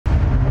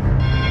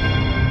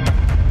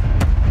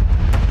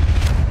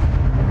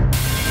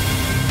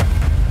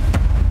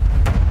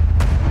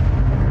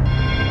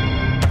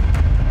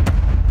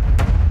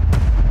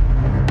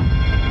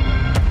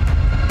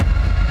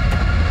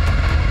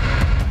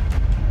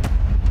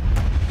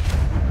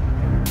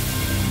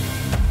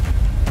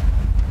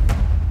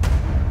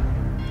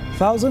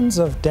Thousands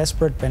of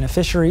desperate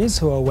beneficiaries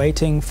who are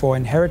waiting for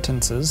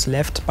inheritances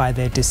left by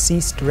their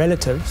deceased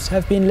relatives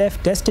have been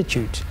left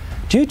destitute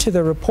due to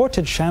the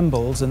reported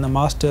shambles in the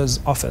Master's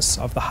Office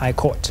of the High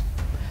Court.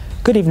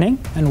 Good evening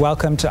and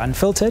welcome to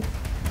Unfiltered.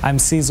 I'm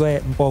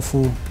Sizwe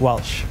Mpofu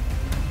Walsh.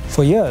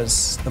 For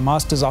years, the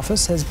Master's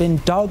Office has been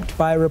dogged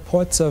by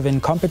reports of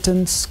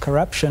incompetence,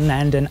 corruption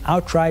and an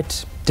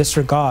outright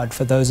disregard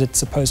for those it's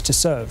supposed to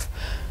serve.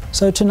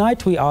 So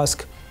tonight we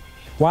ask,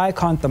 why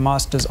can't the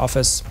Master's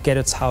Office get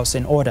its house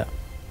in order?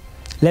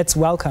 Let's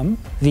welcome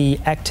the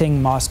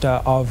Acting Master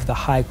of the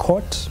High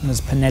Court, Ms.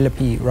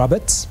 Penelope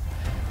Roberts,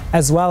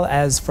 as well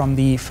as from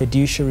the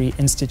Fiduciary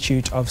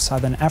Institute of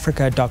Southern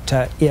Africa,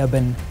 Dr.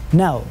 Eben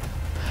Nel.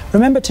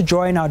 Remember to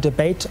join our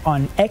debate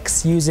on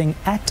X using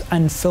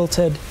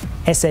 @Unfiltered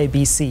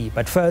SABC.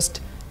 But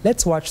first,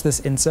 let's watch this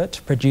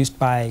insert produced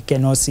by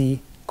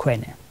Genosi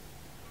Kwene.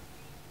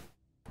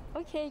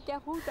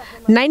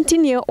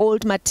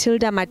 19-year-old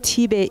Matilda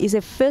Matibe is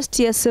a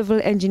first-year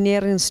civil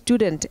engineering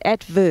student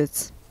at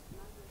Wits.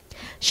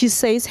 She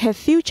says her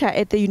future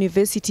at the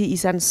university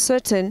is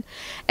uncertain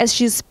as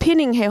she's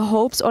pinning her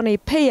hopes on a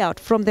payout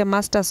from the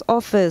Master's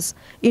Office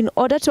in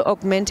order to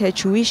augment her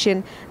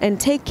tuition and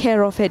take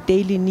care of her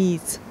daily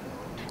needs.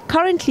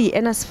 Currently,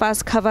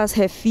 NSFAS covers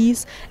her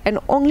fees and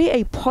only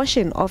a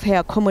portion of her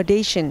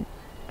accommodation.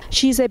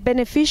 She is a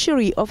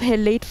beneficiary of her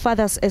late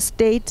father's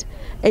estate,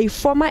 a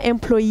former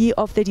employee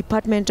of the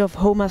Department of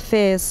Home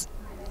Affairs.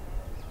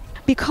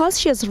 Because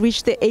she has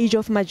reached the age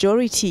of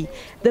majority,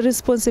 the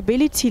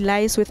responsibility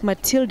lies with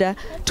Matilda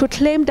to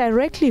claim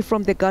directly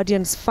from the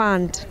Guardian's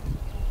Fund.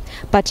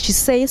 But she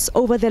says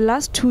over the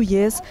last 2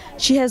 years,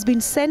 she has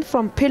been sent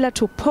from pillar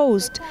to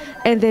post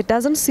and there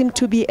doesn't seem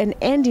to be an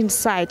end in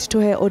sight to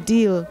her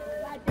ordeal.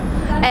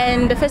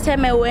 And the first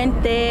time I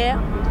went there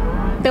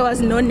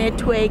was no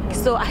network,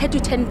 so I had to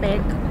turn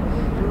back.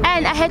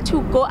 And I had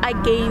to go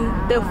again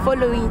the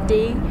following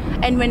day.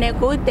 And when I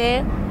go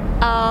there,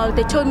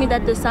 they told me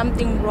that there's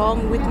something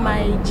wrong with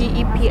my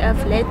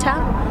GEPF letter.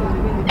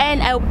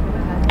 And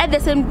at the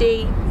same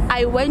day,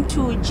 I went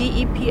to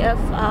GEPF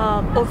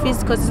office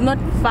because it's not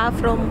far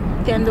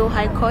from the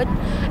High Court.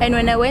 And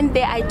when I went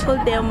there, I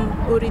told them,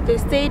 they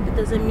said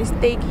there's a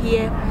mistake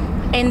here.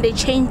 And they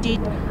changed it.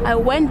 I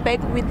went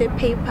back with the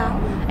paper.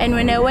 And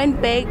when I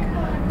went back,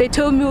 they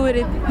told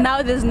me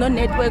now there's no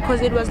network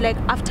because it was like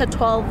after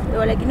 12. They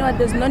were like, you know what,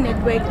 there's no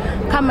network.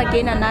 Come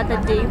again another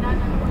day.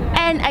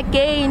 And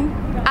again,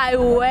 I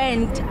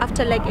went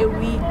after like a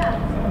week.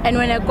 And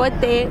when I got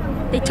there,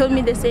 they told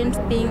me the same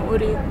thing,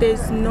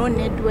 there's no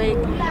network.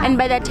 And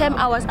by the time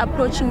I was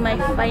approaching my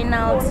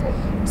finals,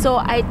 so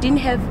I didn't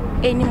have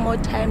any more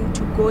time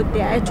to go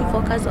there. I had to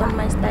focus on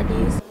my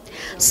studies.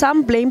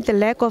 Some blame the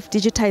lack of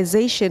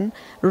digitization,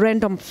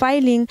 random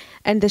filing,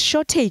 and the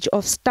shortage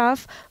of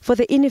staff for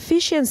the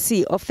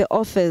inefficiency of the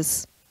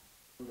office.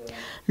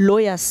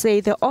 Lawyers say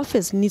the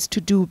office needs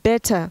to do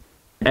better.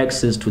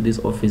 Access to this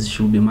office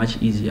should be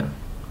much easier.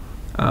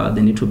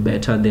 They need to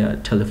better their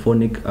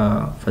telephonic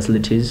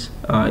facilities.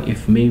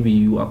 If maybe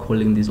you are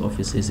calling these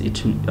offices, it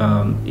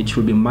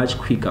should be much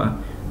quicker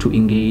to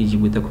engage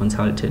with the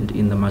consultant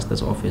in the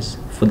Master's Office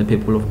for the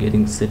purpose of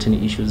getting certain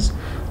issues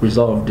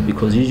resolved,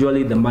 because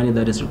usually the money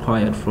that is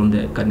required from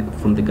the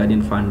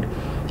Guardian Fund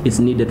is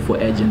needed for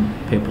urgent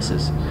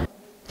purposes.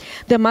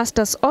 The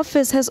Master's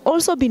Office has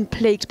also been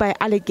plagued by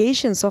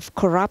allegations of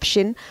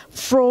corruption,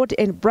 fraud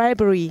and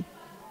bribery.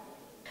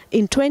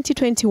 In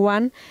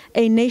 2021,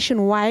 a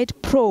nationwide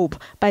probe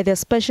by the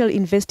Special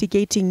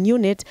Investigating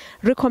Unit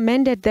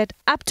recommended that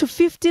up to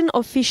 15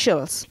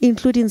 officials,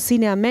 including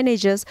senior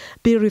managers,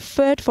 be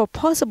referred for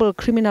possible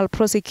criminal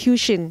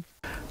prosecution.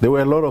 There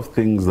were a lot of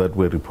things that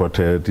were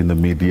reported in the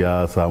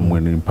media, some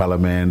went in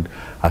Parliament.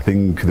 I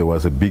think there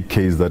was a big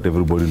case that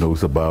everybody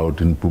knows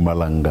about in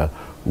Mpumalanga,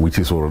 which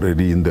is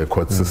already in the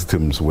court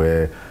systems,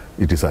 where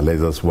it is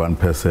alleged that one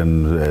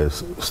person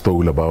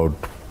stole about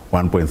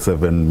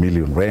 1.7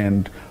 million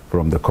rand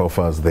from the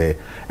coffers there.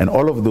 And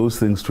all of those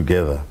things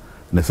together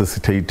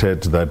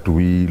necessitated that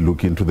we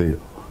look into the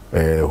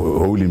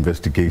whole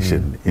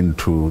investigation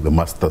into the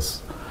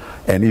Masters.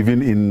 And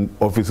even in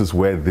offices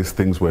where these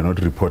things were not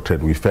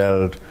reported, we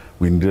felt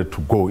we needed to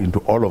go into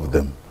all of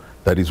them.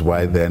 That is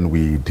why then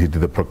we did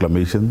the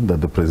proclamation that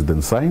the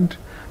President signed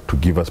to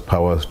give us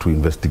powers to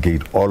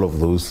investigate all of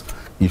those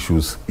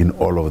issues in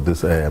all of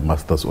these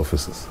Masters'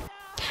 offices.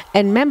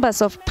 And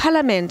members of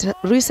Parliament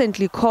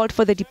recently called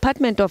for the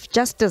Department of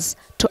Justice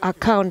to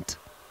account.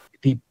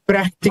 The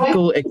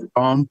practical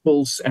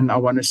examples, and I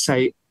want to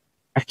say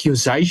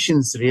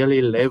accusations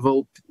really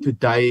leveled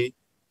today,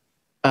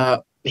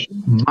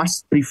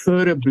 must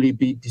preferably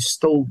be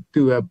distilled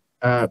to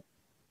a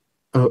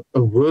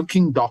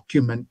working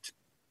document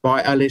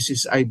by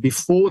LSSA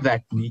before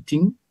that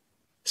meeting,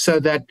 so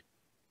that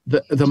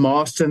the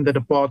Master and the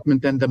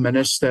Department and the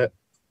Minister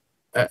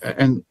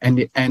and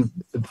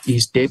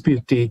his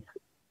deputy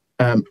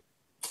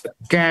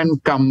can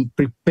come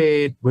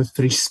prepared with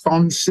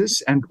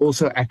responses and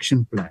also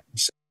action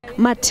plans.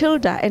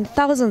 Matilda and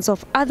thousands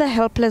of other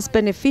helpless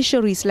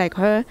beneficiaries like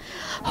her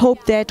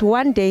hope that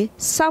one day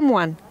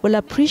someone will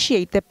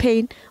appreciate the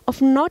pain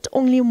of not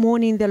only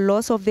mourning the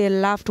loss of their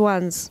loved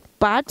ones,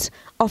 but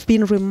of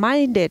being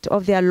reminded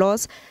of their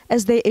loss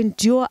as they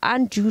endure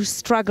undue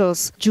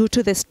struggles due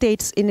to the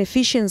state's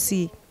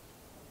inefficiency.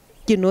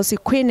 Kinosi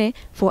Kwene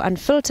for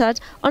Unfiltered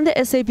on the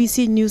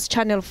SABC News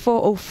Channel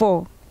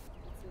 404.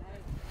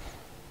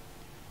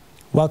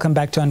 Welcome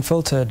back to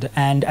Unfiltered,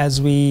 and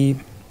as we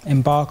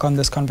embark on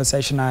this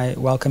conversation, I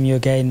welcome you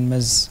again,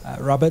 Ms.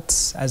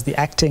 Roberts, as the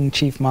acting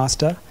Chief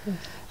Master.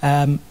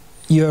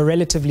 You're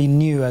relatively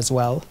new as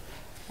well,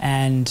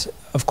 and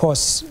of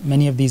course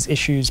many of these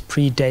issues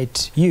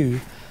predate you,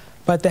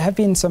 but there have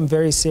been some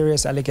very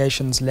serious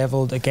allegations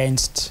leveled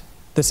against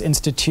this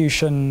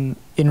institution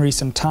in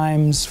recent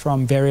times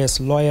from various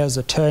lawyers,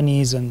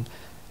 attorneys and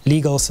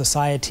legal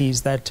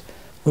societies that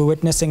we're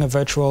witnessing a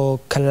virtual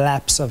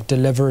collapse of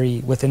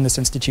delivery within this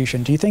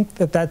institution. Do you think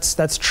that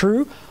that's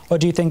true, or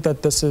do you think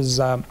that this is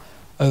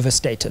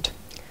overstated?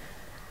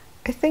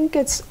 I think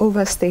it's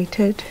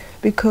overstated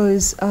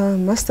because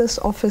master's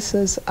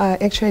offices are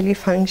actually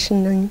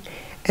functioning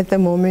at the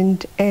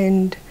moment,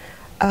 and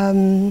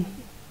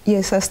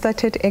yes, I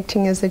started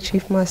acting as the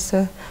Chief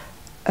Master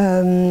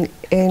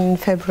in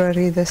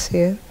February this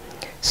year.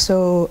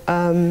 So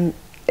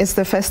it's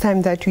the first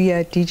time that we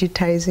are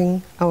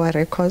digitizing our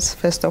records,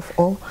 first of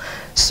all.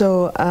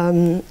 So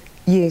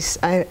yes,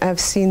 I've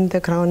seen the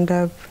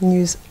ground-up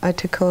news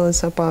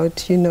articles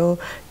about,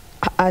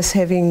 us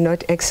having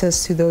not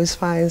access to those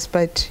files,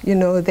 but,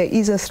 there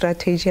is a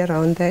strategy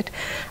around that.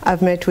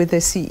 I've met with the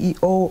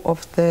CEO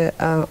of the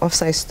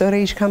offsite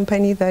storage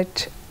company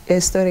that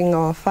is storing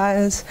our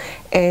files,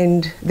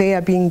 and they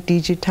are being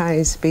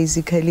digitized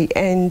basically,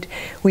 and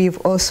we've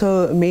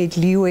also made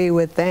leeway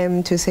with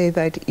them to say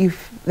that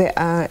if there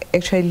are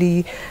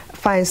actually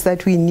files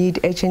that we need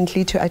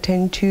urgently to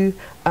attend to,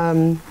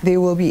 they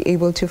will be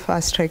able to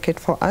fast track it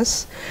for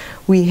us.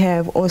 We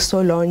have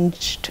also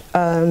launched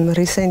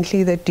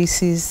recently the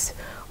deceased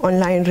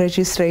online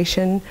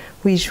registration,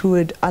 which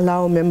would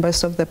allow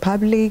members of the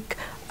public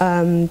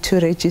to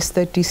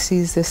register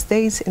deceased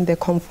estates in the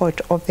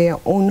comfort of their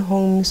own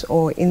homes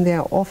or in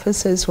their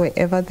offices,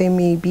 wherever they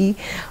may be,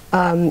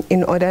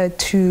 in order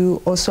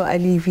to also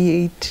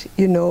alleviate,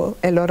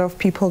 a lot of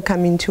people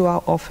coming to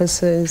our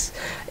offices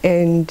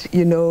and,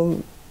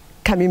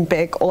 coming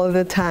back all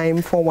the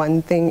time for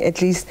one thing.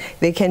 At least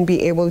they can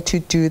be able to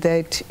do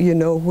that,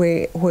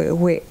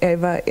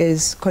 wherever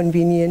is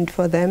convenient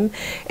for them.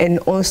 And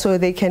also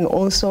they can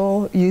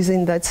also,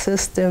 using that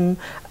system,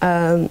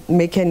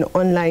 make an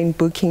online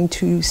booking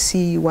to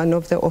see one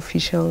of the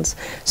officials.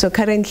 So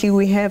currently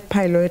we have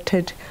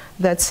piloted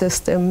that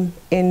system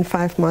in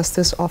 5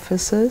 master's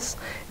offices.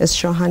 It's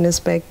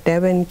Johannesburg,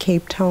 Durban,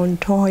 Cape Town,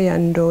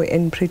 Thohoyandou,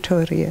 and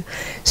Pretoria.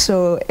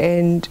 So,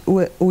 and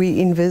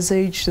we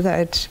envisage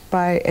that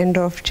by end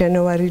of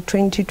January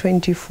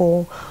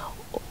 2024,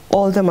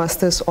 all the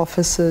master's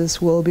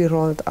offices will be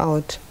rolled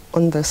out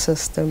on the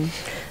system.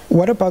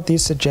 What about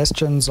these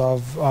suggestions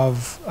of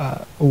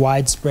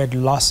widespread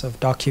loss of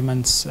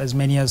documents, as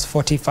many as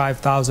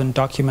 45,000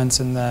 documents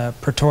in the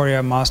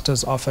Pretoria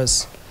Master's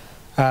Office?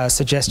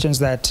 Suggestions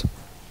that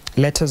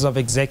letters of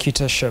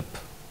executorship,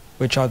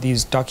 which are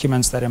these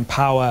documents that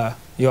empower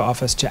your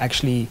office to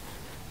actually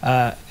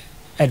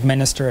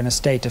administer an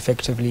estate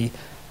effectively,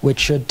 which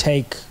should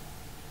take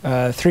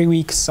 3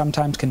 weeks,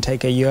 sometimes can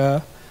take a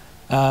year.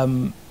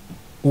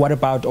 What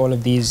about all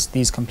of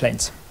these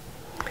complaints?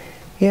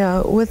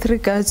 Yeah, with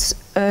regards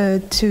to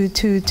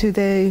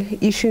the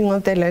issuing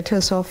of the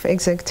letters of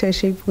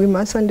executorship, we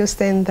must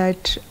understand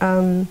that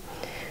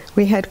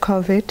we had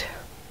COVID.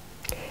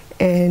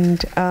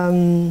 And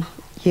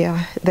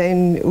yeah,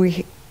 then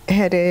we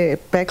had a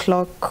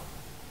backlog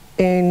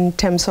in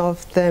terms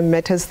of the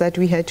matters that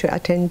we had to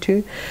attend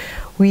to.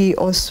 We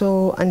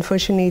also,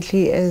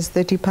 unfortunately, as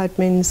the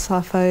department,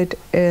 suffered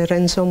a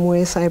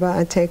ransomware cyber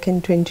attack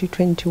in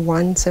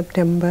 2021,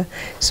 September.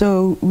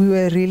 So we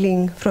were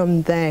reeling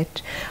from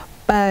that.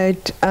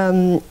 But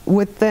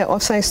with the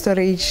offsite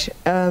storage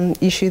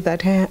issue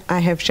that I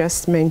have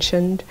just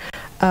mentioned,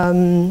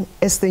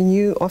 as the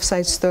new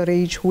offsite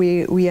storage,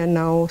 we are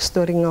now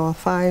storing our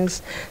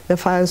files. The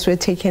files were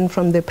taken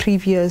from the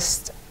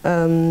previous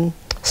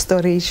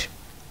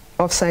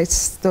offsite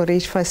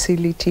storage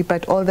facility,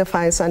 but all the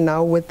files are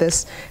now with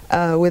this,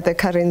 with the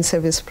current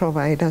service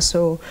provider.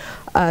 So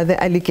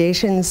the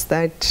allegations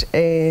that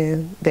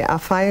there are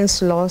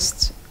files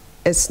lost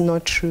is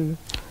not true.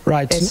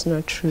 Right. It's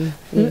not true.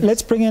 Yes.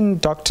 Let's bring in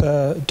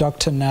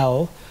Dr.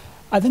 Nell.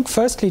 I think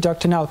firstly,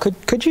 Dr. Nell,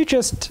 could you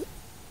just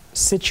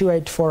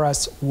situate for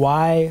us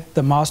why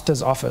the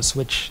Master's Office,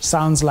 which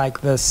sounds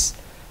like this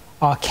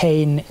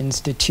arcane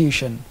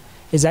institution,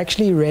 is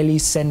actually really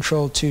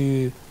central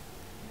to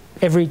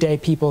everyday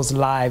people's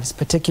lives,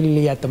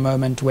 particularly at the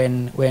moment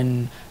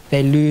when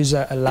they lose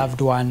a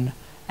loved one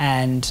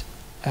and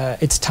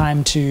it's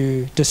time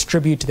to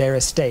distribute their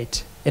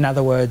estate. In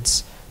other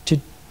words,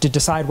 to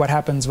decide what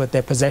happens with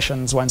their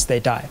possessions once they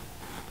die.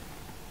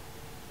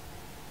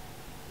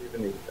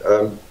 evening.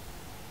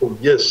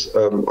 Yes,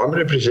 I'm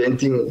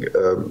representing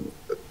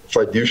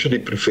fiduciary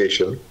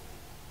profession,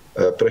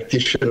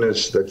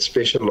 practitioners that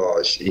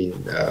specialize in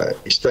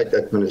estate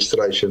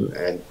administration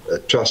and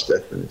trust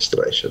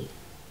administration.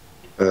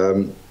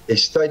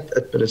 Estate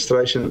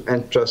administration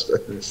and trust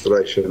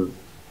administration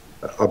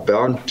are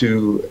bound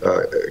to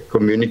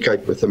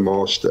communicate with the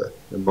master.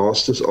 The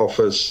master's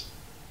office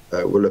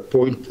will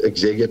appoint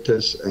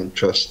executors and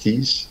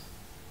trustees,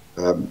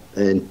 and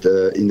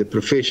in the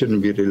profession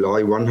we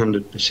rely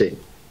 100%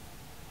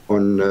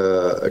 on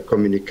a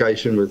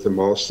communication with the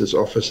master's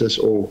offices,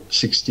 all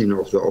 16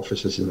 of the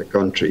offices in the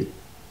country.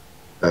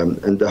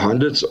 And the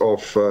hundreds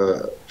of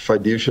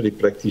fiduciary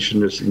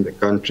practitioners in the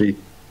country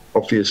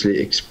obviously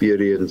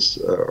experience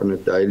on a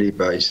daily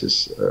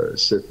basis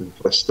certain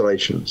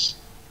frustrations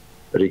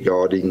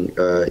regarding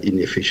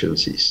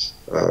inefficiencies.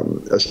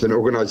 As an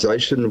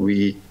organization,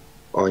 we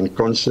are in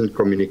constant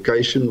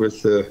communication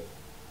with the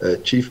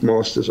Chief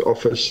Master's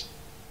Office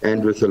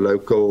and with the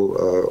local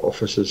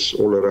offices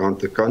all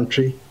around the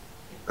country.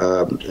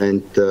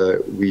 And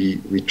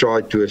we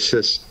try to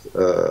assist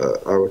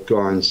our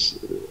clients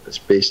as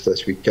best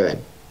as we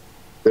can.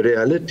 The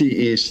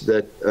reality is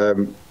that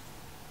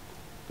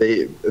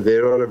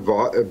there are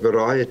a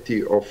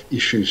variety of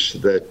issues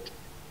that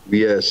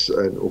we as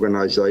an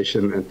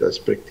organization and as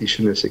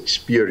practitioners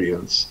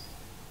experience.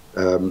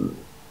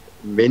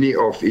 Many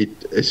of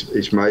it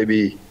is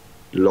maybe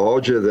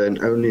larger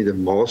than only the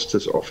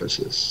master's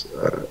offices.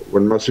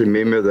 One must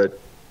remember that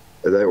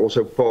they're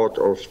also part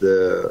of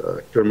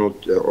the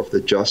of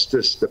the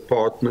Justice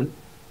Department.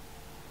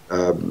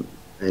 And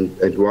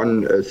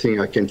one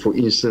thing I can, for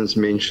instance,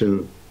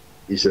 mention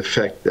is the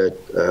fact that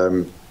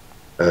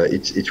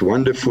it's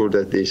wonderful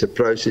that there's a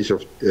process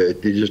of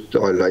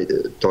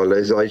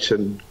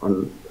digitalization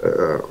on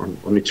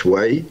its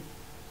way,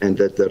 and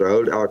that the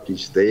rollout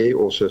is there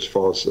also as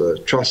far as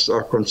trusts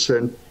are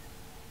concerned.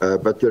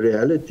 But the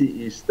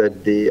reality is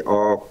that there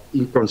are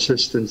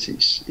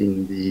inconsistencies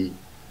in the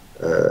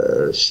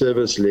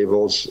service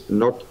levels,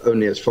 not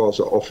only as far as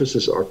the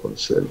offices are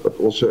concerned, but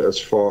also as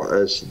far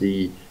as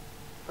the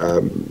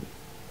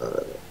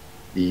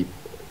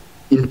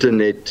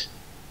internet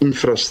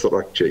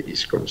infrastructure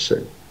is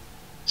concerned.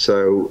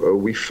 So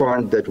we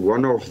find that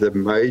one of the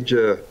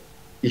major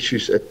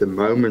issues at the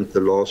moment,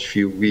 the last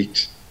few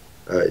weeks,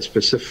 is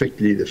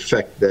specifically the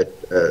fact that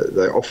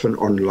they're often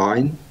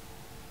online,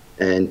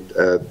 and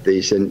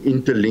there's an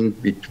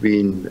interlink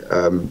between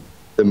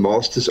the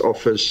Master's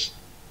Office,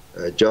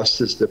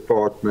 Justice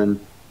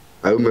Department,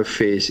 Home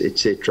Affairs,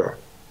 etc.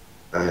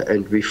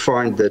 And we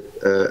find that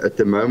at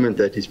the moment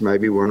that is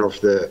maybe one of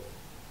the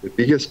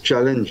biggest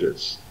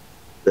challenges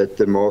that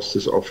the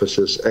Master's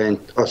Offices and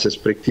us as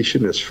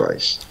practitioners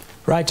face.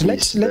 Right.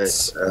 Let's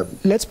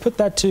put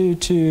that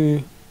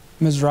to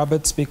Ms.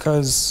 Roberts,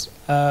 because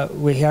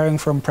we're hearing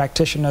from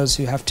practitioners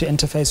who have to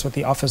interface with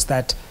the office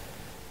that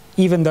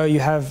even though you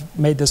have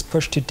made this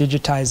push to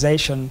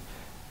digitization,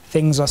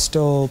 things are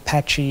still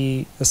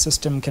patchy, the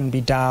system can be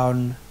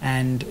down,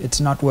 and it's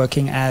not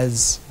working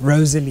as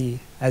rosily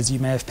as you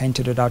may have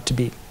painted it out to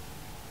be.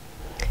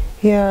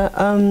 Yeah,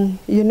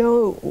 you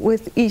know,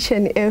 with each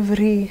and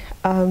every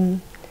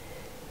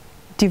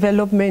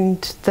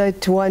development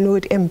that one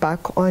would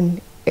embark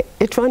on,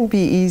 it won't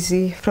be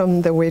easy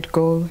from the word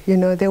go. You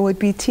know, there would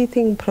be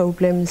teething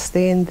problems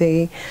there and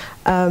there.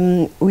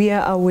 We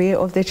are aware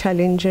of the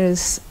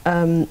challenges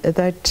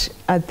that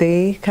are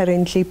there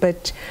currently,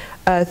 but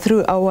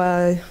through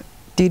our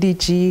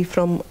DDG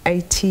from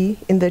IT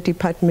in the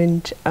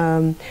department,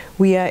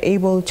 we are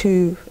able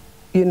to,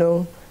 you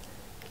know,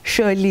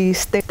 surely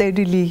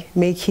steadily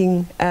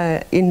making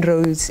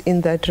inroads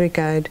in that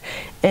regard.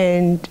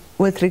 And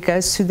with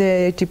regards to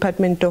the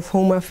Department of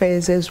Home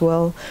Affairs as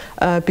well,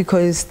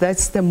 because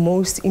that's the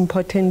most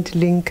important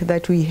link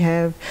that we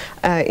have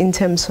in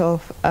terms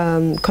of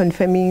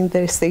confirming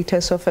the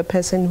status of a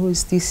person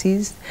who's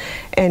deceased,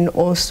 and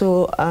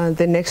also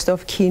the next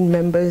of kin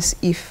members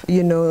if,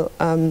 you know,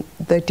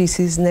 the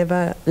deceased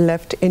never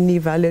left any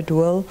valid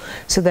will,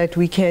 so that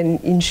we can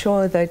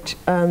ensure that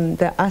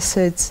the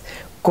assets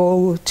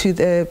go to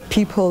the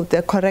people,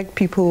 the correct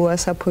people who are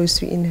supposed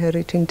to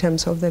inherit in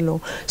terms of the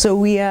law. So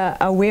we are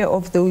aware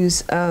of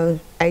those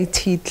IT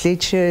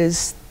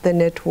glitches, the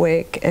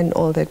network and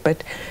all that,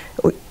 but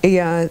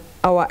yeah,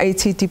 our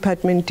IT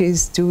department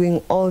is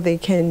doing all they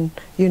can,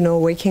 you know,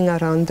 working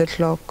around the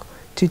clock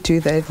to do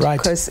that. Right.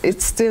 Because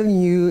it's still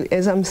new,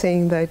 as I'm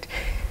saying, that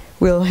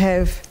we'll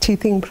have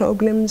teething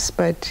problems,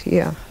 but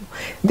yeah,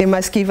 they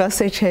must give us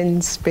a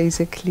chance,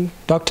 basically.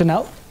 Dr.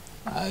 Nell?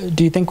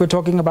 Do you think we're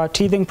talking about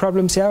teething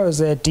problems here, or is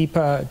there a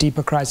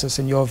deeper crisis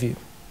in your view?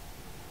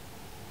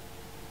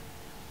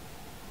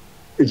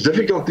 It's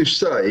difficult to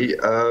say.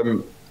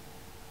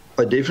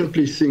 I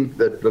definitely think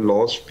that the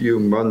last few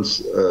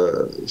months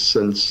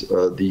since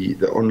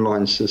the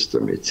online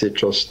system,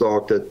 etc.,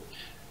 started,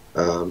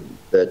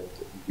 that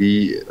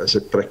we as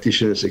a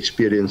practitioners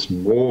experience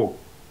more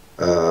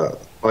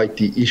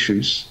IT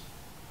issues.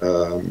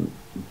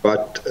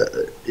 but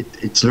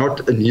it's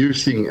not a new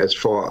thing as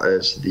far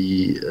as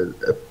the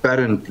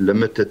apparent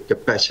limited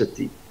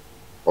capacity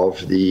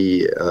of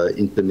the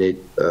internet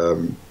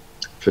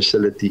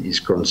facility is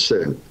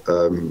concerned.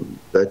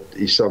 That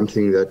is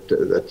something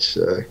that's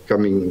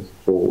coming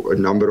for a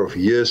number of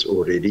years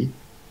already.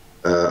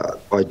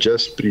 I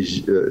just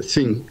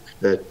think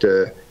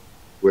that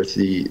with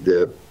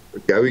the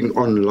going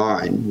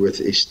online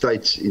with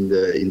estates in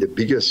the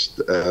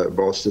biggest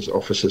master's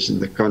offices in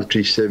the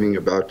country, serving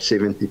about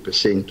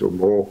 70% or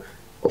more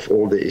of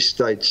all the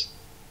estates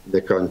in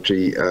the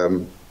country,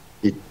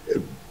 it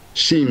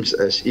seems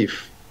as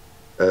if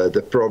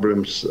the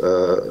problems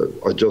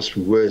are just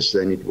worse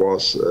than it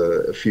was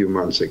a few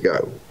months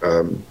ago.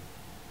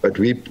 But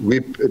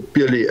we're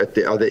purely at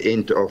the other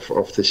end of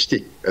the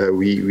stick.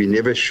 We're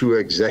never sure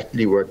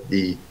exactly what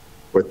the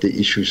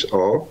issues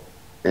are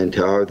and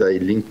how they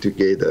link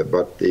together.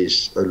 But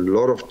there's a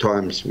lot of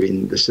times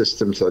when the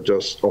systems are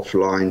just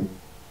offline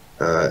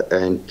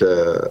and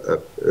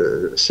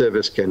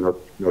service cannot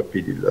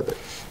be delivered.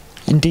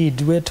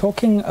 Indeed, we're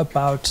talking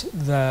about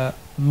the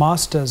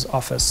master's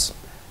office.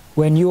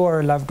 When you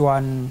or a loved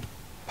one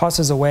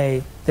passes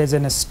away, there's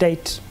an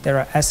estate, there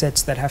are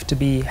assets that have to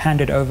be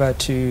handed over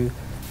to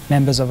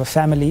members of a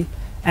family,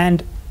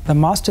 and the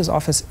master's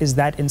office is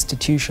that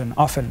institution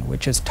often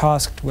which is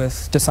tasked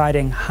with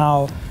deciding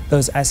how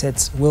those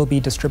assets will be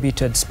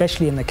distributed,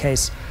 especially in the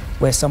case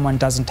where someone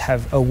doesn't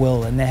have a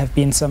will. And there have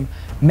been some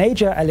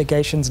major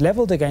allegations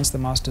leveled against the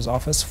master's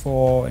office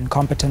for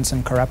incompetence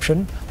and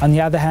corruption. On the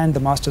other hand, the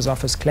master's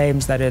office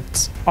claims that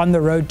it's on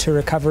the road to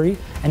recovery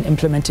and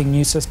implementing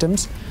new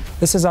systems.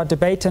 This is our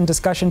debate and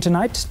discussion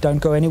tonight. Don't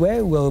go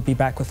anywhere. We'll be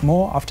back with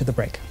more after the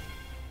break.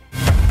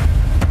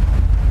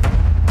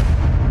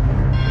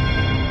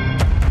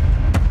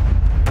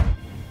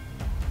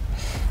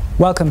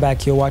 Welcome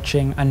back. You're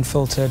watching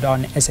Unfiltered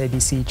on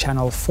SABC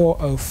channel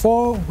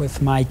 404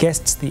 with my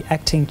guests, the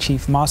Acting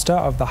Chief Master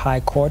of the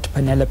High Court,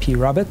 Penelope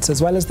Roberts,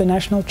 as well as the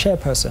National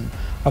Chairperson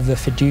of the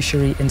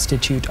Fiduciary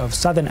Institute of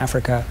Southern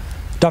Africa,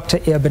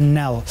 Dr. Eben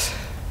Nel.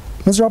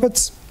 Ms.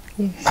 Roberts,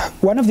 yes.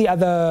 One of the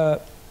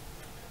other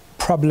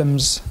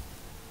problems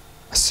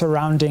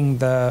surrounding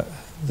the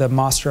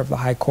Master of the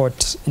High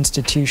Court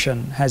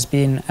institution has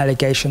been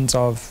allegations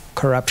of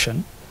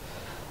corruption.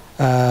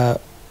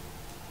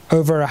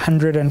 Over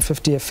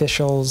 150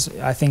 officials,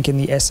 I think, in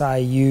the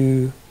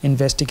SIU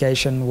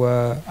investigation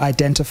were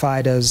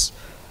identified as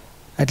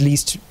at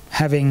least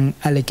having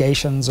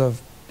allegations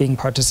of being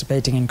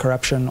participating in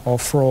corruption or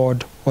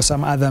fraud or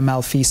some other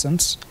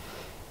malfeasance.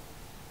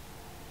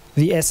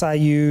 The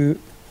SIU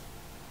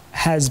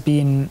has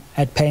been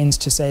at pains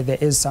to say there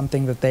is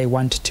something that they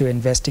want to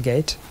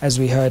investigate, as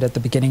we heard at the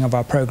beginning of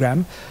our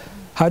program.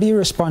 How do you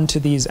respond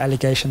to these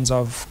allegations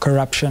of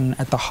corruption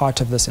at the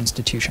heart of this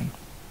institution?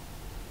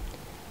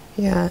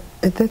 Yeah,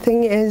 the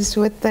thing is,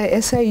 with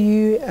the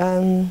SIU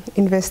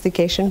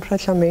investigation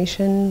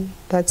proclamation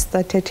that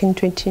started in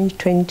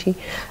 2020,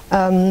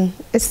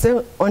 it's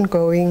still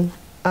ongoing,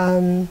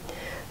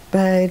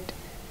 but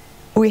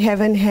we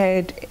haven't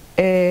had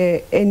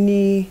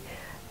any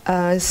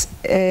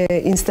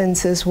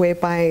instances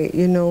whereby,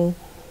 you know,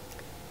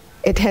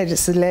 it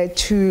has led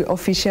to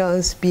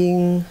officials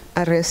being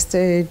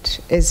arrested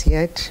as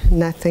yet.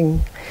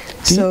 Nothing.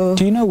 Do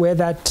you know where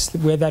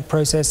that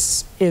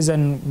process is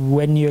and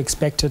when you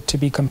expect it to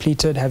be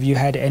completed? Have you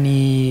had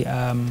any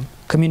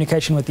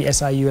communication with the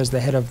SIU as the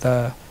head of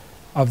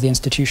the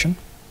institution?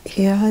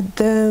 Yeah,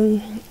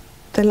 the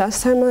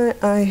last time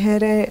I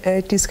had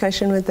a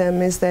discussion with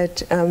them is that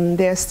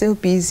they are still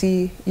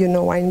busy, you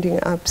know,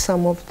 winding up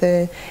some of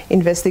the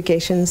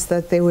investigations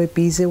that they were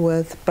busy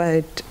with,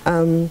 but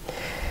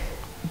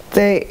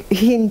the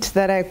hint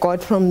that I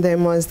got from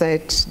them was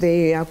that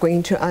they are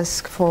going to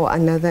ask for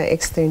another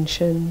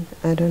extension.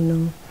 I don't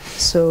know.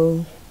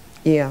 So,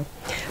 yeah.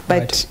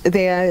 But right.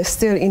 They are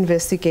still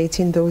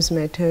investigating those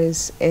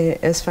matters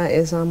as far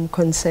as I'm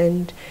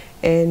concerned.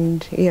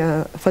 And,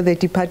 yeah, for the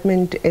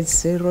department, it's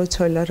zero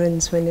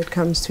tolerance when it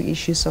comes to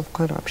issues of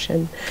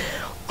corruption.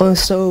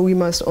 Also, we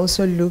must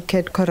also look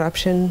at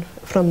corruption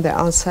from the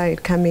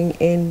outside coming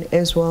in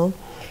as well,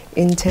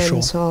 in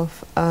terms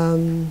of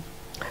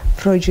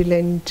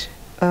fraudulent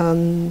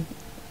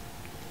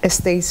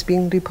estates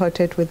being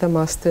reported with the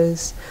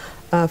masters,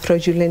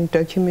 fraudulent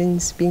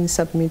documents being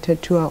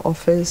submitted to our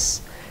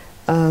office,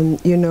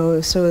 you know,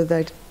 so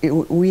that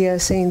we are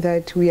saying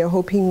that we are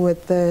hoping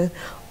with the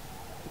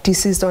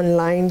deceased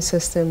online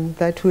system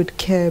that would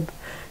curb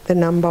the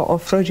number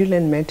of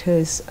fraudulent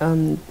matters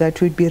that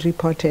would be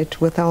reported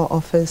with our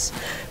office,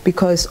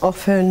 because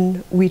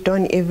often we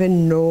don't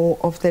even know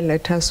of the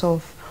letters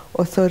of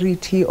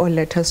authority or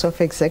letters of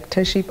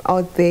executorship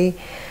out there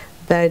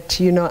that,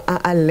 you know, are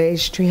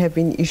alleged to have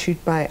been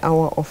issued by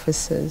our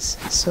officers.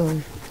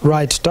 So,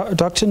 right.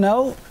 Dr.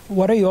 Nel,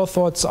 what are your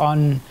thoughts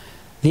on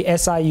the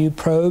SIU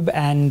probe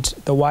and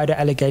the wider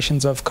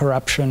allegations of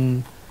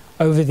corruption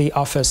over the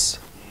office?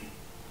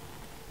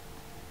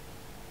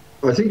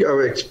 I think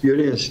our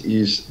experience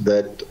is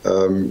that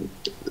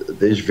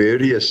there's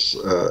various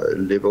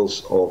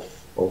levels of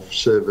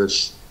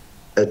service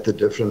at the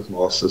different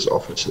masters'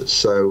 offices.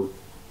 So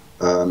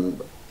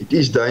it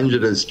is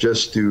dangerous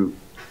just to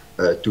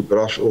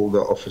brush all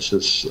the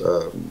offices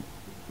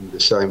in the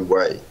same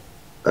way.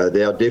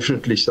 There are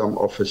definitely some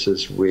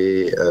offices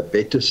where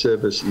better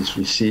service is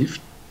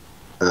received.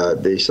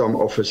 There are some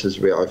offices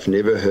where I've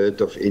never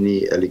heard of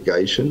any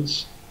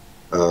allegations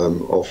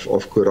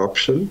of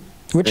corruption.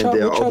 Which are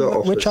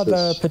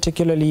the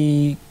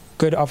particularly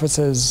good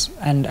offices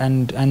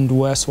and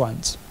worse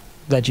ones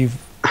that you've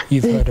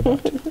heard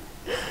about?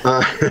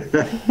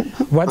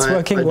 What's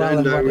working well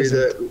and what isn't?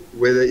 I don't know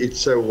whether it's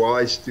so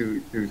wise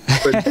to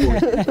pinpoint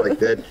it like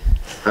that.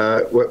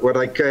 What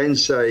I can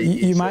say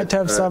you might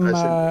have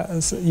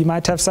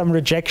some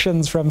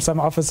rejections from some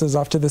officers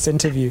after this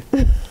interview.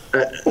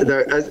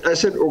 No,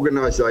 as an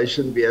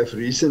organisation, we have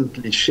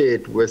recently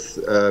shared with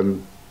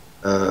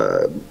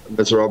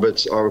Ms.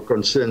 Roberts our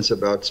concerns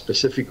about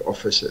specific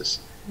officers.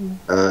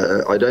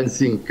 I don't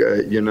think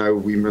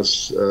we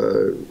must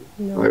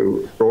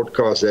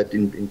broadcast that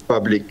in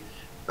public.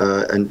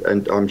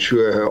 And I'm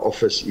sure her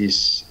office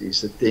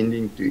is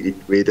attending to it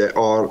where there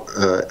are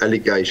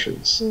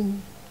allegations.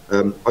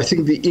 I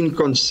think the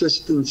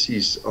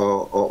inconsistencies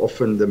are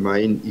often the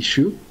main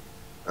issue,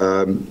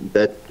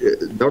 that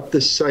not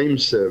the same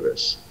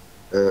service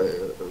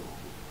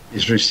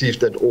is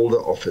received at all the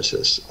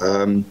offices.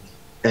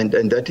 And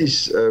that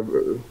is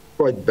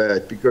quite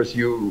bad, because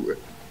you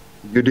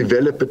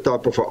develop a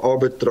type of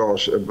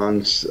arbitrage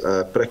amongst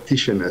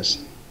practitioners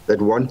that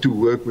want to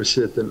work with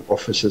certain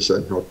officers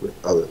and not with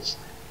others.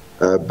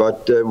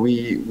 But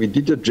we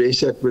did address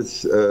that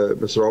with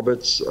Ms.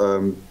 Roberts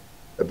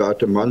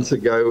about a month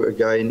ago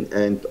again,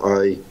 and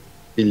I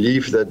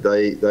believe that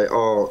they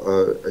are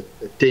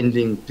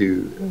attending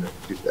to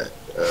that.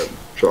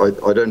 So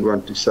I don't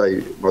want to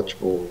say much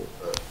more.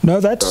 No,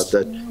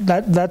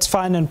 that's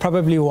fine and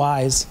probably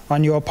wise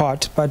on your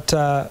part. But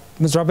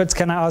Ms. Roberts,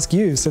 can I ask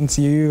you, since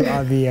you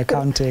are the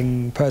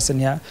accounting person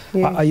here,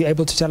 are you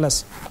able to tell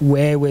us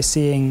where we're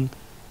seeing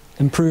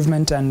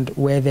improvement and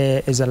where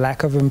there is a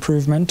lack of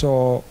improvement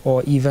or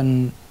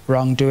even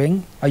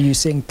wrongdoing? Are you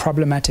seeing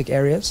problematic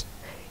areas?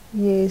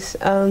 Yes,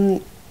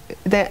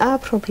 there are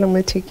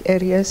problematic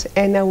areas,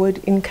 and I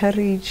would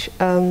encourage,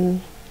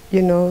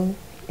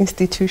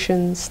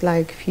 institutions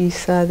like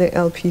FISA, the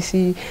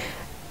LPC,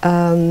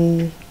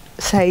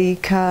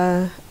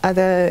 SAICA,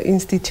 other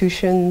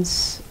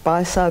institutions,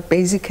 BASA,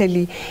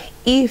 basically,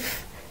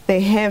 if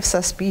they have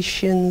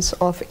suspicions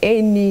of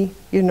any,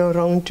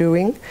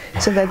 wrongdoing,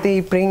 so that they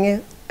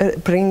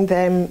bring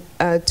them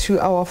to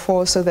our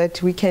fore so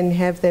that we can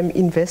have them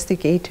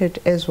investigated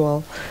as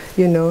well,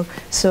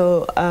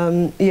 So,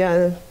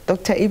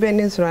 Dr. Eben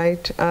is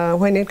right.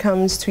 When it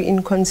comes to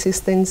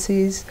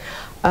inconsistencies,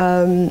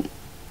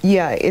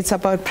 it's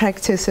about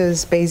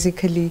practices,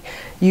 basically.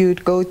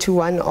 You'd go to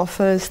one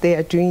office, they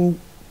are doing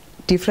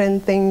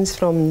different things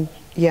from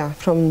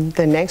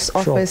the next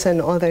office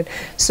and all that.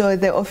 So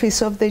the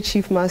Office of the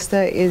Chief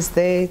Master is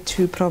there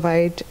to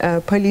provide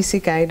policy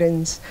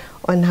guidance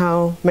on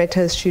how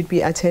matters should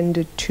be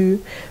attended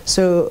to.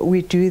 So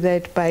we do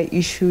that by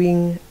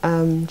issuing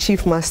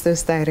Chief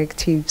Master's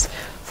directives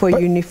for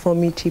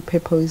uniformity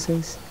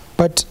purposes.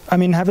 But, I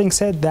mean, having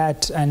said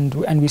that,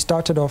 and we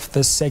started off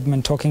this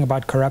segment talking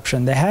about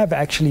corruption, there have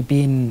actually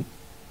been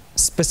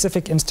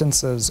specific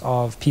instances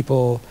of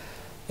people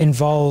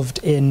involved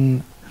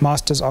in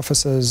master's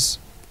offices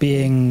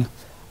being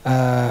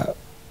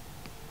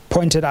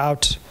pointed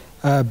out.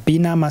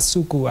 Bina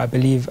Masuku, I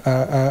believe,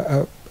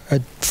 a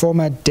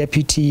former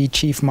deputy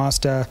chief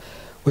master,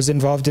 was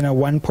involved in a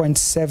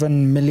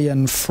 1.7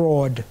 million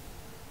fraud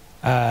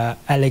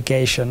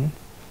allegation.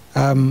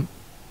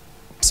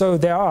 So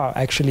there are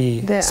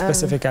actually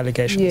specific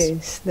allegations.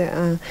 Yes, there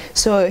are.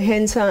 So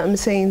hence I'm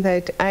saying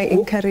that I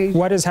encourage.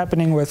 What is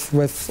happening with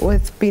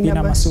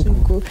Bina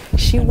Masuku?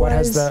 She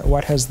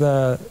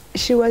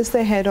was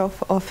the head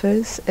of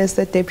office as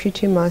the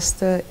deputy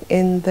master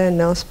in the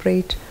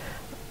Nelspruit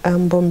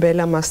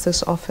Bombela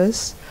master's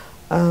office.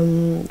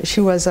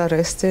 She was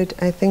arrested.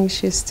 I think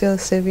she's still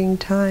serving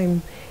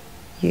time.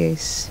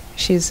 Yes,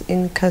 she's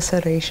in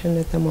incarceration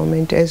at the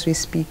moment as we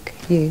speak.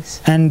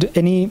 Yes. And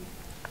any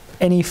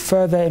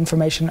further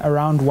information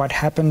around what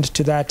happened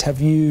to that?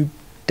 Have you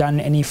done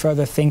any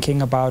further thinking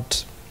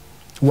about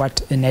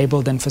what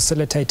enabled and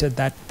facilitated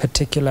that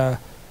particular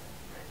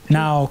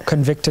now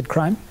convicted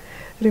crime?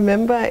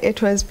 Remember,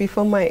 it was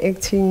before my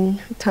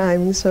acting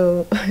time,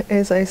 so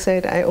as I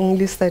said, I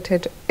only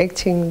started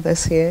acting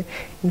this year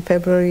in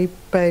February,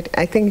 but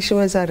I think she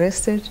was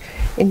arrested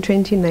in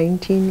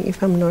 2019,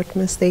 if I'm not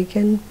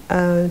mistaken,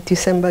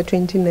 December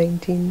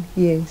 2019,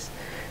 yes.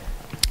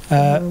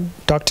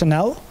 Dr.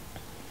 Nell?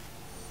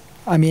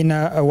 I mean,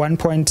 a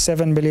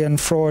 1.7 million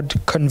fraud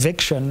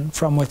conviction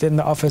from within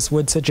the office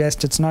would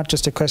suggest it's not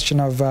just a question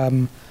of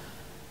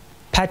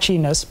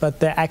patchiness, but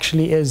there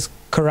actually is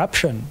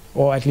corruption,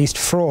 or at least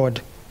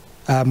fraud,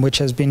 which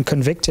has been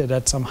convicted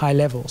at some high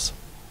levels.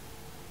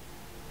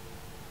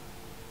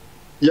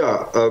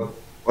 Yeah,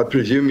 I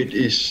presume it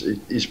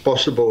is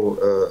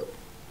possible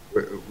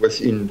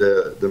within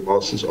the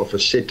Master's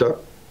Office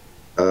setup.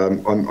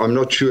 I'm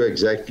not sure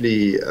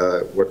exactly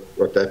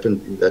what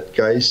happened in that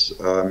case.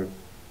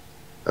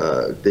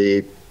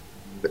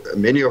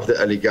 Many of the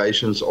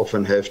allegations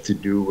often have to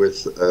do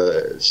with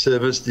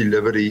service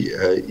delivery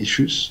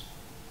issues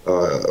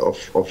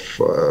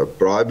of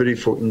bribery,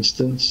 for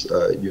instance.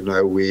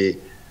 Where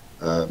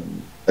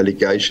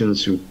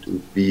allegations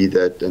would be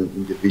that an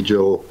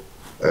individual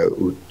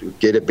would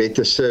get a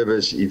better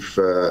service if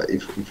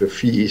a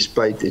fee is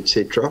paid,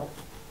 etc.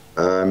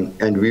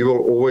 And we will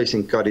always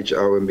encourage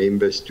our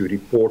members to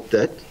report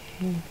that.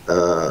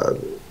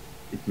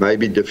 It may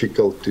be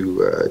difficult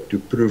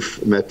to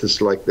prove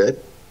matters like that,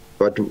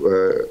 but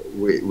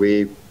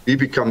we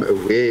become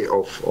aware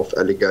of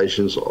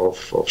allegations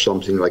of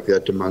something like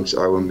that amongst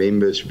our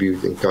members. We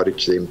would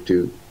encourage them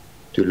to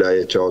lay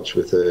a charge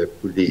with the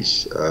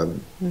police.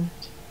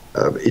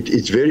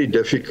 It's very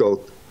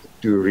difficult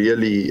to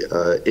really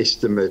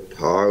estimate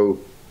how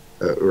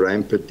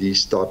rampant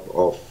this type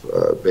of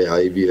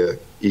behavior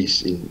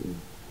is in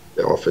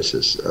the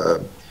offices,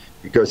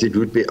 because it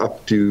would be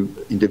up to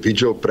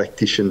individual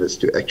practitioners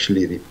to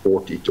actually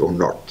report it or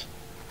not.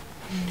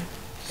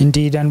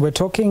 Indeed, and we're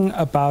talking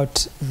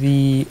about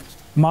the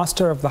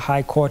Master of the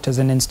High Court as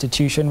an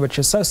institution which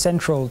is so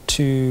central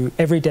to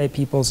everyday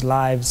people's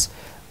lives.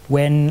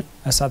 When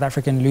a South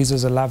African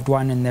loses a loved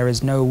one and there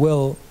is no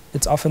will,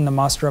 it's often the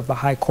Master of the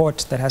High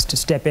Court that has to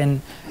step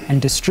in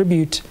and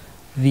distribute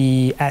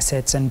the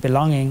assets and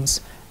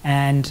belongings,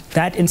 and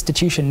that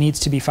institution needs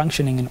to be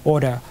functioning in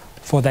order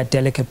for that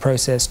delicate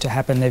process to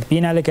happen. There have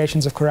been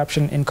allegations of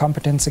corruption,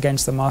 incompetence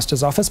against the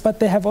Master's Office, but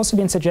there have also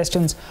been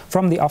suggestions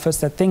from the office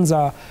that things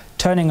are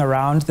turning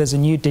around. There's a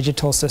new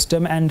digital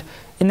system, and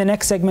in the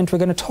next segment we're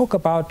going to talk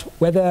about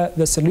whether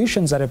the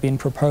solutions that have been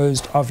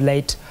proposed of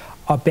late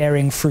are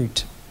bearing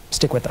fruit.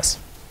 Stick with us.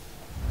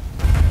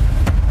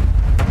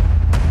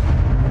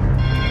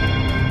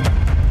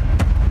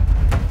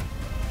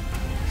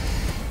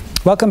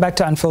 Welcome back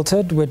to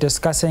Unfiltered. We're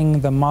discussing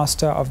the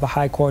Master of the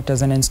High Court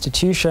as an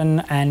institution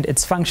and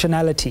its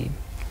functionality.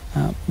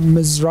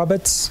 Ms.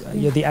 Roberts,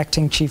 you're the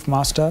acting Chief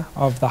Master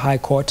of the High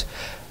Court.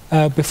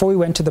 Before we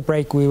went to the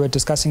break, we were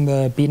discussing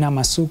the Bina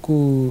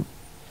Masuku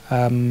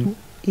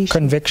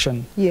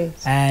conviction.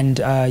 Yes. And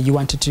you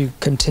wanted to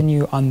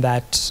continue on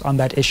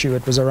that issue.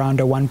 It was around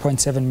a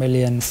 1.7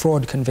 million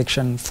fraud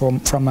conviction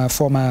from a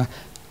former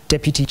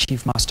Deputy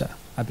Chief Master,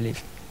 I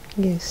believe.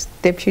 Yes,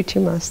 Deputy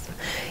Master.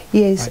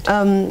 Yes,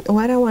 right.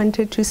 What I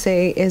wanted to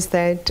say is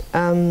that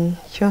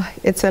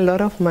it's a lot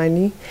of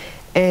money,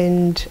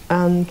 and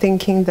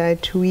thinking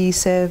that we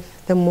serve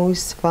the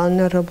most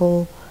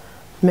vulnerable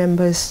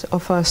members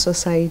of our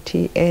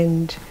society,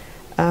 and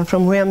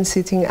from where I'm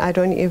sitting, I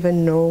don't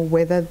even know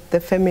whether the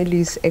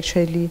families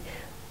actually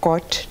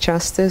got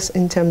justice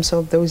in terms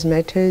of those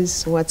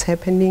matters, what's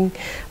happening.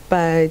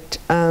 But,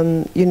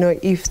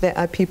 if there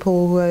are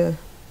people who are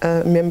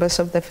members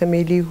of the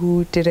family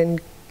who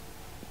didn't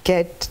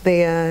get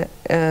their,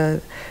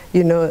 their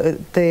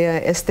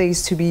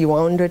estates to be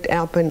wounded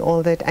up and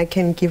all that, I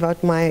can give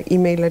out my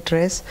email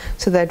address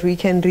so that we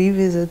can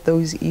revisit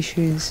those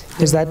issues.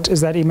 Is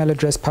that email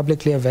address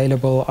publicly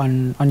available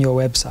on your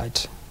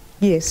website?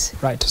 Yes.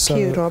 Right. So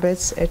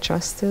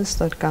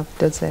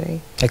Roberts@justice.gov.za.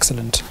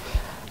 Excellent.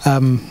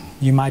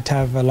 You might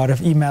have a lot of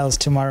emails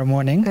tomorrow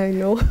morning. I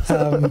know.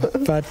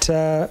 But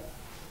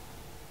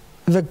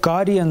the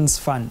Guardians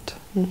Fund,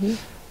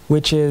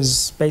 which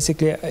is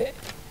basically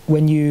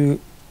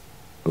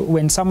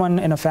when someone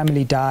in a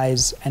family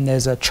dies and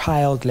there's a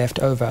child left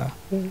over,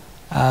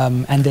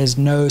 and there's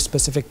no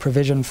specific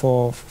provision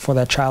for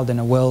that child in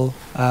a will,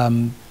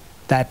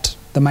 that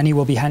the money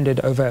will be handed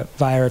over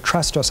via a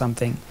trust or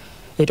something,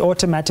 it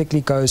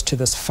automatically goes to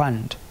this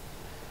fund.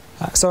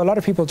 So a lot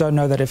of people don't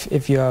know that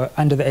if you're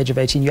under the age of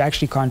 18, you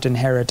actually can't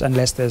inherit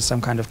unless there's some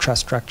kind of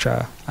trust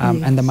structure,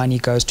 and the money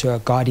goes to a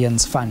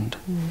guardian's fund,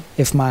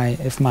 if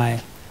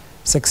my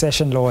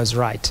succession law is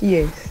right.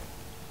 Yes.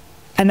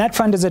 And that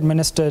fund is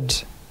administered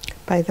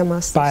by the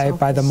Master's Office.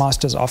 By the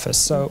Master's Office.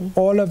 So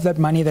all of that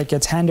money that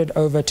gets handed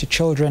over to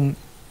children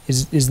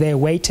is there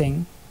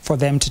waiting for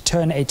them to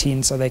turn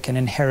 18 so they can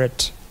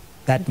inherit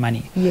that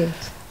money.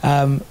 Yes.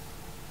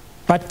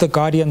 But the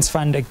Guardians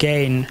Fund,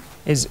 again,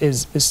 is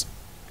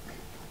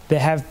there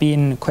have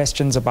been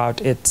questions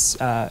about its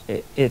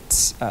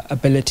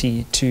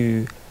ability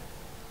to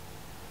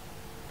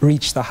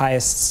reach the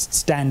highest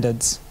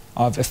standards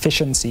of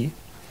efficiency.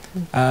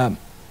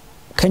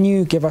 Can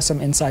you give us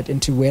some insight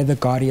into where the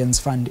Guardians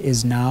Fund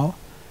is now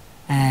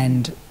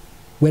and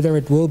whether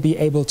it will be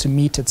able to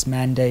meet its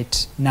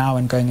mandate now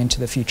and going into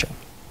the future?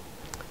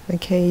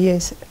 Okay,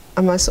 yes.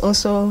 I must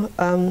also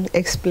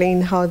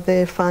explain how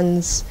the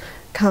funds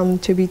come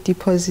to be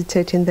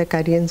deposited in the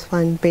Guardians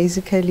Fund.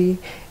 Basically,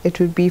 it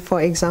would be,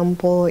 for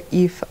example,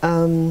 if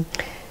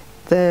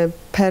the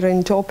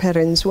parent or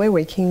parents were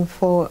working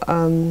for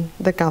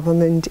the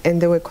government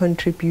and they were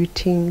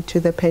contributing to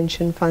the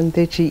pension fund,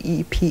 the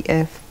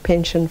GEPF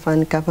pension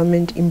fund,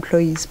 Government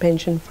Employees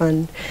Pension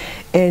Fund,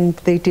 and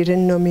they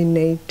didn't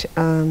nominate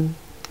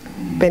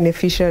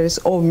beneficiaries,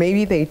 or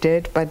maybe they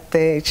did, but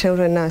the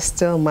children are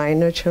still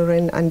minor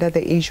children under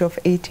the age of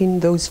 18,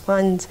 those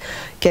funds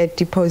get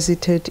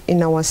deposited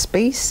in our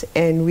space,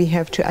 and we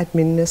have to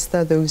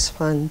administer those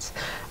funds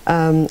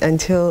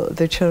until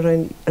the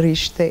children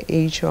reach the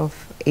age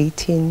of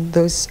 18.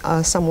 Those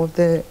are some of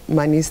the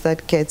monies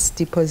that gets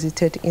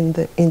deposited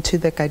into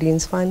the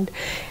guardians fund.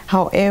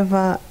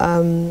 However,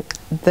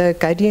 the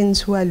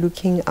guardians who are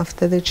looking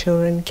after the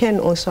children can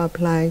also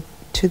apply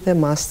to the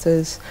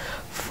masters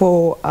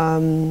for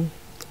the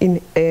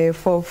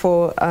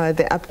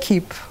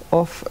upkeep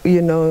of,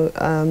 you know,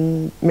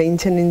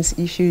 maintenance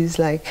issues,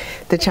 like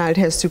the child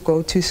has to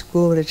go to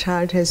school, the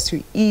child has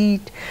to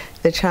eat,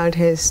 the child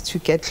has to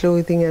get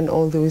clothing and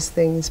all those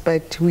things.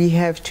 But we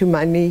have to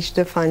manage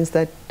the funds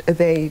that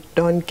they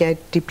don't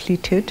get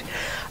depleted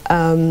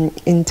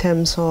in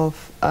terms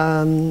of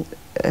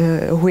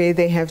where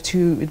they have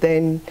to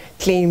then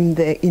claim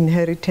the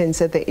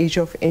inheritance at the age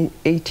of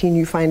 18.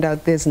 You find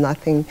out there's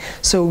nothing.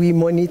 So we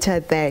monitor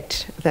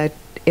that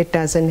it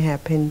doesn't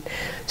happen.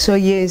 So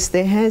yes,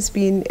 there has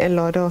been a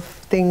lot of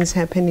things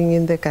happening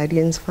in the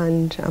Guardians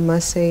Fund. I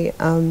must say,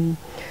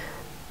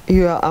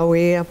 you are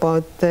aware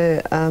about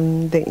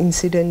the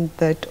incident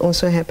that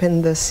also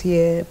happened this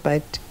year,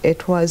 but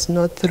it was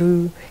not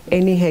through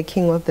any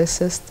hacking of the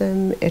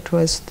system. It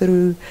was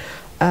through,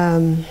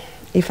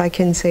 if I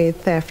can say,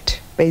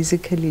 theft,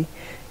 basically,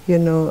 you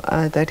know,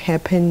 that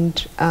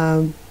happened.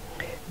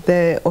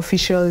 The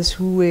officials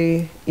who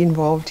were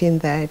involved in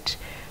that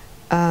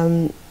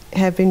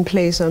have been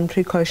placed on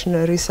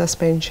precautionary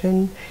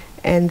suspension,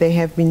 and they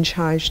have been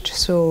charged.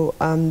 So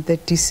the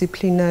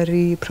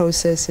disciplinary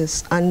process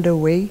is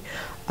underway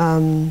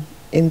in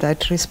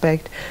that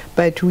respect.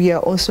 But we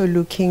are also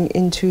looking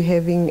into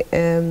having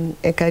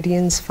a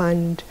Guardians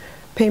Fund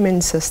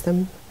payment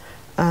system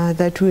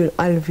that will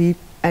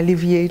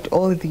alleviate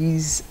all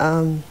these,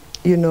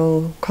 you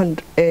know,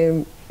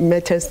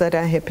 matters that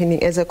are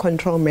happening as a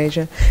control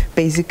measure,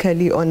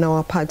 basically on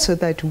our part, so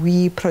that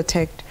we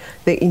protect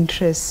the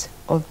interests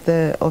of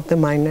the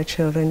minor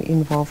children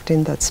involved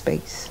in that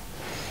space.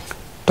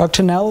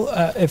 Dr. Nell,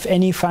 if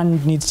any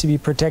fund needs to be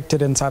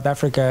protected in South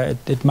Africa,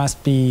 it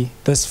must be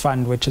this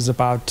fund, which is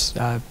about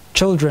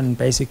children,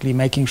 basically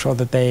making sure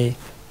that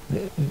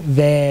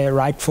their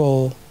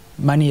rightful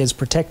money is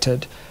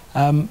protected.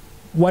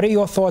 What are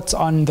your thoughts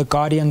on the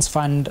Guardians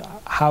Fund,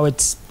 how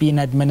it's been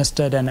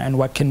administered, and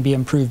what can be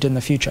improved in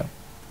the future?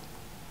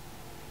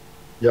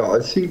 Yeah, I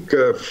think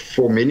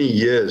for many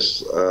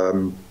years,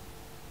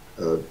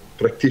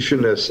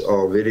 practitioners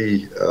are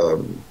very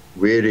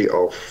wary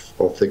of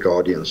the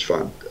Guardians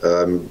Fund.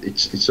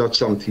 It's not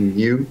something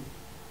new.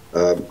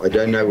 I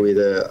don't know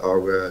whether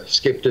our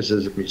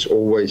skepticism is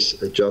always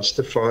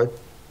justified,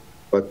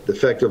 but the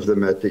fact of the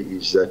matter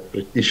is that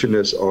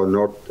practitioners are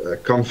not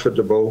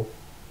comfortable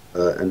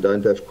and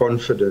don't have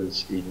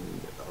confidence in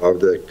how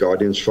the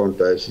Guardians Fund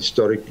has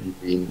historically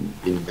been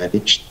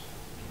managed.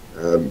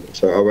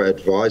 So our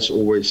advice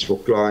always for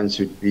clients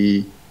would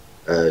be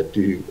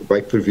to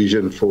make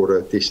provision for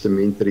a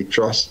testamentary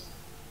trust,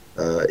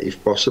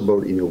 if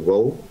possible in a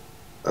will,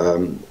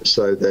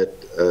 so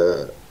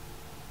that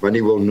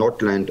money will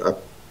not land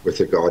up with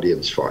the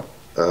Guardians Fund.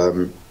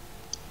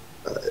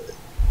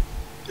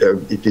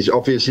 It is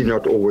obviously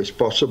not always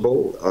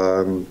possible,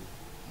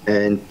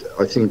 and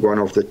I think one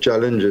of the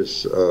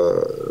challenges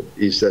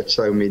is that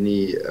so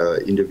many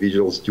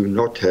individuals do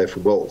not have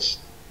wills.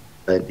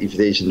 And if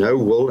there's no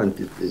will and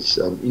it is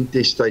an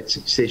intestate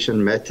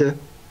succession matter,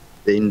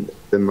 then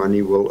the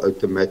money will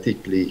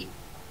automatically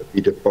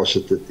be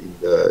deposited in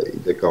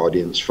the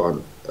Guardians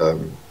Fund.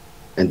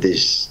 And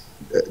there's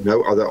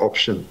no other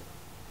option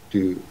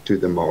to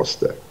the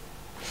master.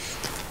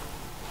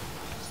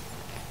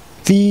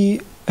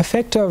 The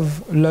effect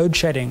of load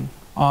shedding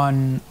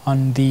on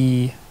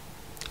the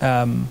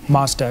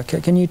master,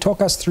 can you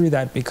talk us through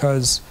that?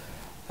 Because,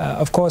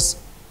 of course,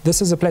 this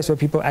is a place where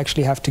people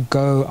actually have to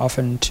go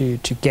often to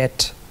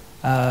get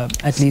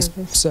at least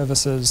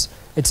services.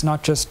 It's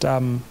not just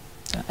an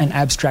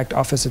abstract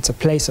office, it's a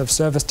place of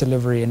service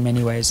delivery in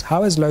many ways.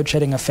 How has load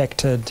shedding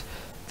affected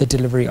the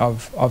delivery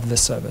of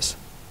this service?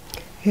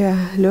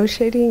 Yeah, load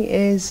shedding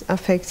is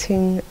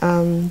affecting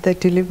the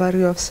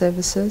delivery of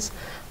services.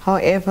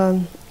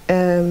 However,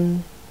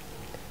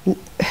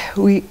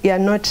 we are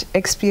not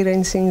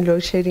experiencing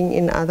load shedding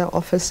in other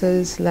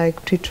offices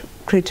like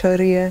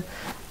Pretoria,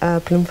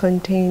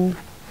 Bloemfontein,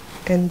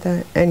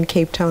 and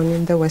Cape Town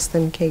in the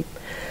Western Cape.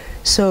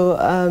 So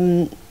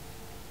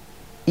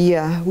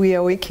yeah, we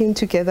are working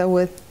together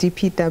with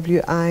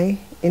DPWI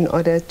in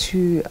order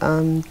to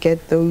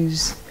get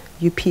those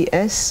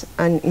UPS,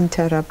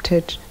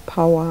 uninterrupted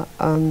power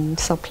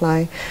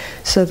supply,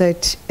 so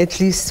that at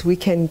least we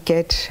can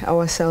get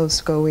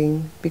ourselves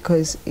going,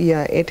 because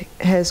yeah, it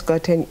has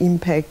got an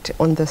impact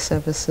on the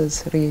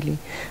services really,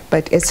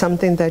 but it's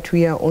something that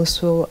we are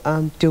also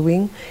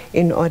doing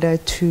in order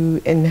to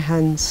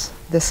enhance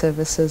the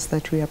services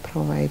that we are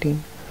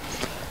providing.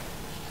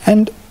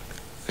 And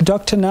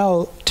Dr.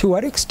 Nell, to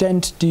what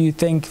extent do you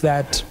think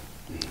that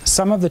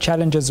some of the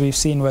challenges we've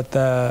seen with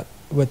the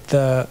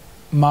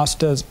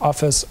Master's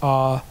office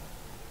are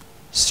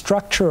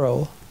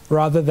structural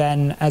rather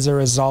than as a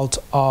result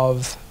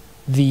of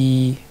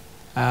the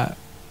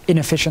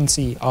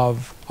inefficiency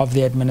of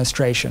the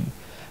administration.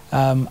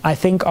 I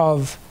think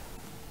of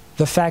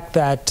the fact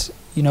that,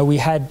 you know, we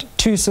had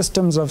two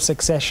systems of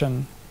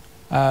succession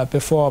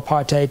before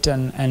apartheid,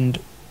 and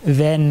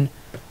then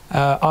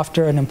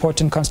after an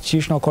important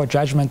constitutional court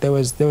judgment, there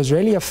was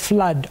really a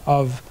flood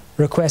of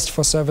requests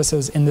for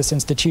services in this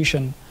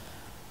institution,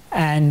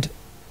 and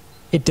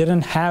it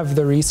didn't have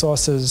the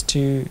resources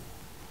to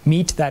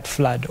meet that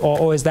flood.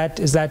 Or is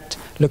that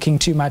looking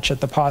too much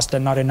at the past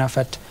and not enough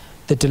at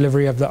the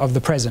delivery of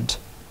the present?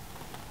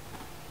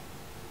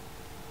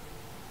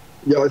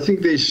 Yeah, I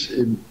think there's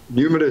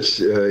numerous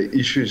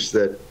issues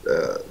that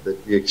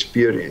we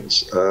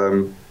experience.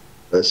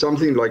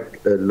 Something like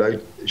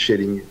load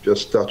shedding you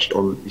just touched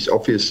on is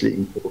obviously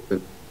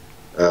important.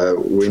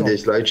 When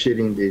there's load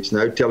shedding, there's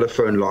no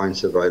telephone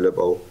lines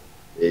available,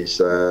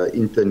 there's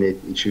internet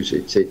issues,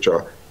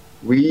 etc.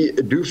 We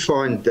do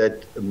find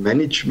that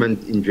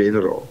management in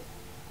general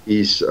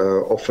is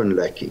often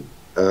lacking.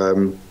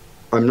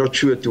 I'm not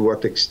sure to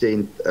what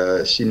extent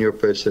senior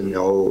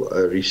personnel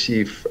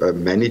receive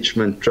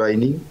management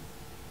training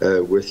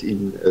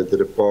within the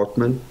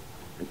department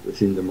and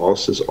within the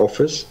Master's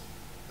office,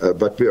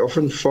 but we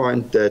often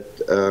find that,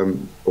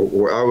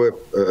 or our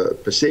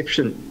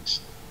perception is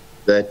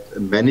that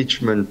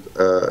management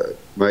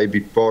may be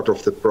part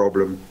of the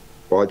problem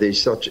why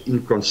there's such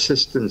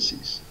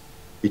inconsistencies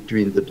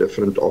between the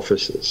different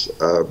offices,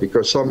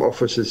 because some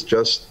offices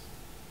just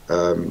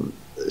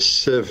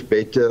serve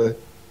better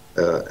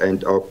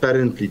and are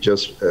apparently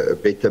just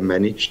better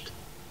managed.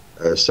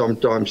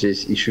 Sometimes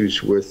there's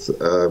issues with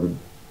a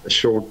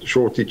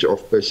shortage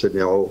of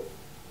personnel,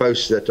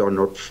 posts that are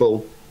not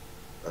filled.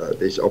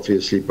 There's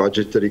obviously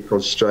budgetary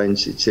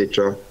constraints,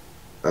 etc.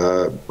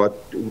 But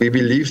we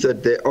believe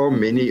that there are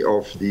many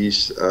of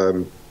these,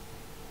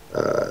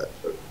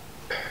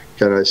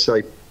 can I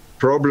say,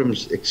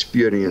 problems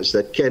experienced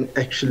that can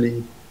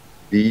actually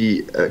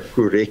be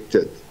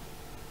corrected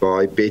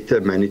by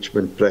better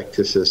management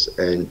practices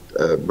and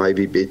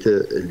maybe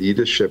better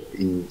leadership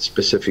in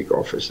specific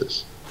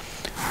offices.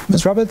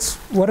 Ms. Roberts,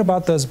 what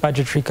about those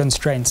budgetary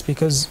constraints?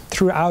 Because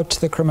throughout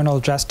the criminal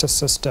justice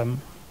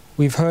system,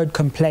 we've heard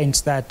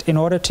complaints that in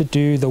order to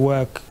do the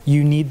work,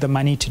 you need the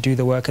money to do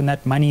the work, and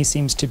that money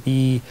seems to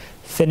be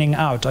thinning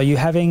out. Are you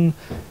having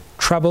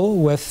trouble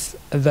with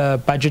the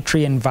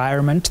budgetary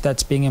environment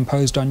that's being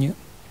imposed on you?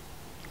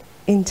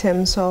 In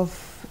terms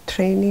of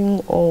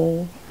training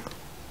or...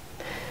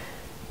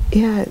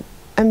 Yeah,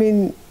 I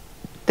mean,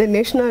 the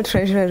National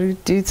Treasury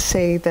did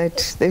say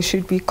that there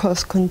should be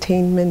cost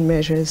containment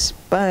measures,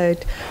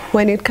 but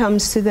when it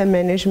comes to the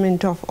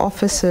management of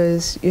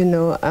officers, you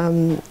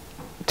know,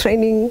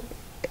 training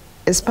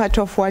is part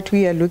of what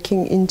we are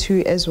looking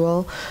into as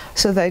well,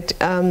 so that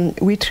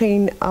we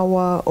train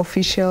our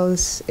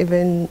officials,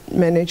 even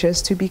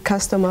managers, to be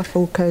customer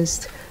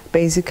focused,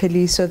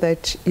 basically, so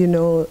that, you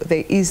know,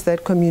 there is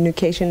that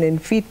communication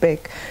and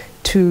feedback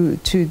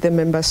to the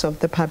members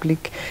of the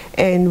public.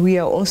 And we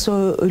are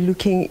also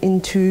looking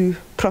into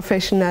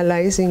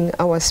professionalizing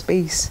our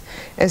space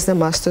as the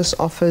Master's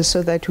office,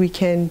 so that we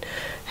can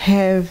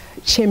have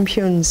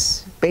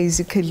champions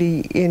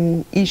basically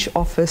in each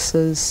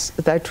offices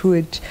that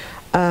would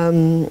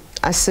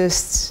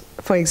assist,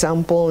 for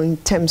example, in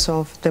terms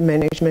of the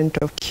management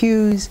of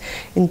queues,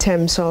 in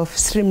terms of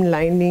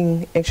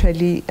streamlining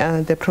actually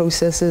the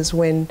processes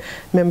when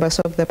members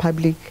of the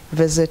public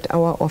visit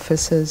our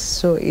offices.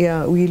 So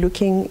yeah, we're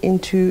looking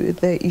into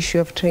the issue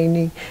of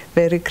training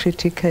very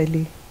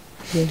critically,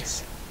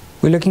 yes.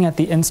 We're looking at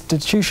the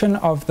institution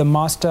of the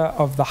Master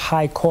of the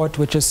High Court,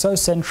 which is so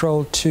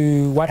central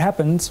to what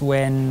happens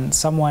when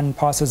someone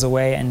passes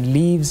away and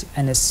leaves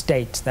an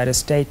estate. That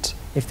estate,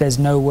 if there's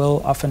no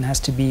will, often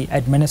has to be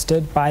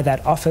administered by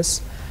that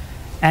office.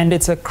 And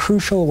it's a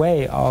crucial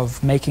way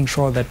of making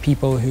sure that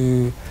people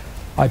who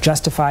are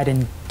justified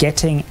in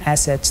getting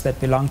assets that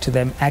belong to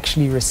them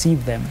actually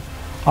receive them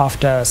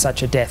after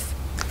such a death.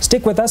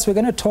 Stick with us. We're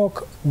going to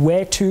talk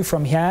where to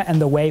from here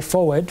and the way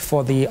forward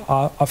for the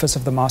Office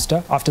of the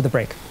Master after the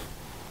break.